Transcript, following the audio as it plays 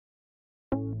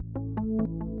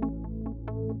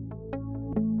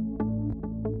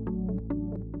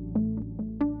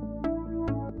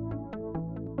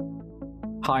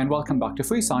Hi and welcome back to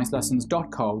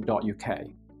freesciencelessons.co.uk.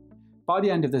 By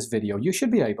the end of this video, you should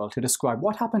be able to describe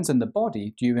what happens in the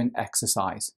body during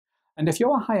exercise. And if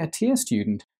you're a higher tier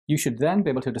student, you should then be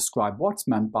able to describe what's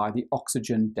meant by the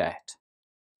oxygen debt.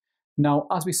 Now,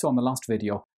 as we saw in the last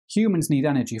video, humans need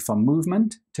energy for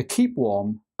movement, to keep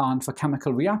warm, and for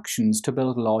chemical reactions to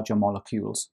build larger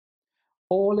molecules.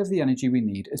 All of the energy we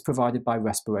need is provided by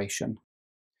respiration.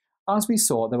 As we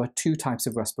saw, there are two types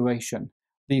of respiration.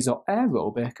 These are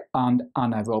aerobic and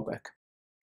anaerobic.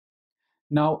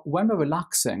 Now, when we're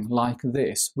relaxing like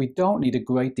this, we don't need a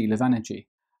great deal of energy,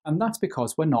 and that's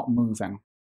because we're not moving.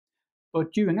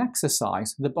 But during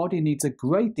exercise, the body needs a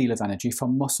great deal of energy for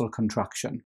muscle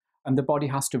contraction, and the body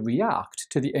has to react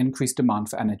to the increased demand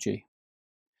for energy.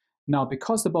 Now,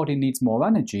 because the body needs more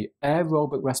energy,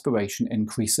 aerobic respiration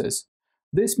increases.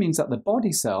 This means that the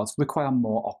body cells require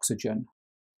more oxygen.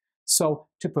 So,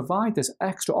 to provide this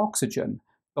extra oxygen,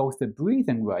 both the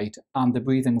breathing rate and the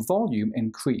breathing volume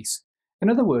increase. In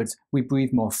other words, we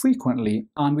breathe more frequently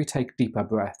and we take deeper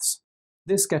breaths.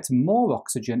 This gets more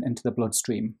oxygen into the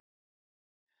bloodstream.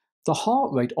 The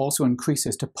heart rate also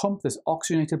increases to pump this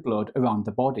oxygenated blood around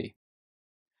the body.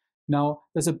 Now,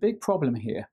 there's a big problem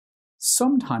here.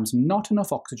 Sometimes not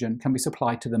enough oxygen can be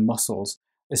supplied to the muscles,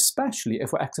 especially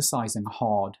if we're exercising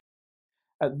hard.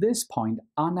 At this point,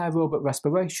 anaerobic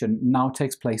respiration now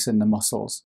takes place in the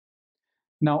muscles.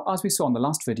 Now, as we saw in the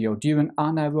last video, during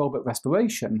anaerobic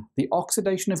respiration, the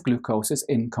oxidation of glucose is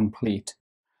incomplete.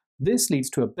 This leads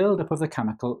to a buildup of the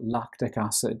chemical lactic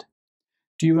acid.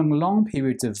 During long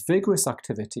periods of vigorous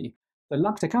activity, the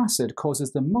lactic acid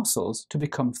causes the muscles to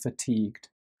become fatigued.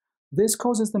 This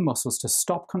causes the muscles to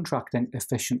stop contracting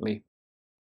efficiently.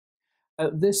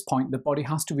 At this point, the body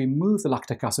has to remove the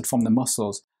lactic acid from the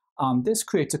muscles, and this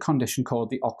creates a condition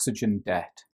called the oxygen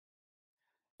debt.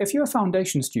 If you're a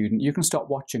foundation student, you can stop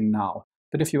watching now,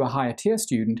 but if you're a higher tier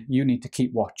student, you need to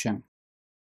keep watching.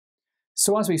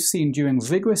 So as we've seen, during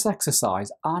vigorous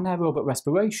exercise, anaerobic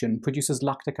respiration produces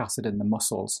lactic acid in the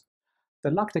muscles.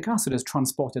 The lactic acid is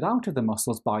transported out of the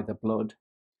muscles by the blood.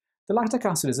 The lactic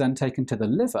acid is then taken to the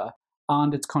liver,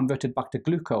 and it's converted back to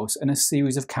glucose in a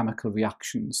series of chemical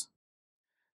reactions.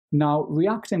 Now,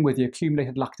 reacting with the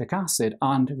accumulated lactic acid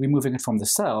and removing it from the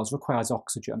cells requires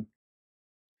oxygen.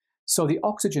 So the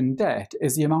oxygen debt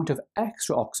is the amount of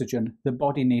extra oxygen the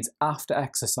body needs after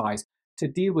exercise to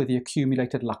deal with the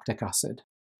accumulated lactic acid.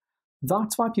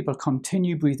 That's why people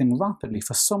continue breathing rapidly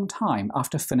for some time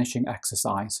after finishing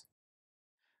exercise.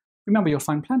 Remember, you'll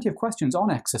find plenty of questions on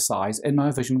exercise in my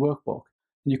revision workbook,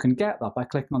 and you can get that by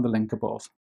clicking on the link above.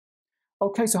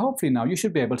 Okay, so hopefully now you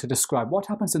should be able to describe what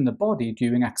happens in the body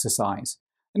during exercise.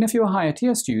 And if you're a higher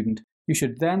tier student, you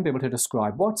should then be able to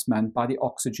describe what's meant by the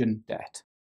oxygen debt.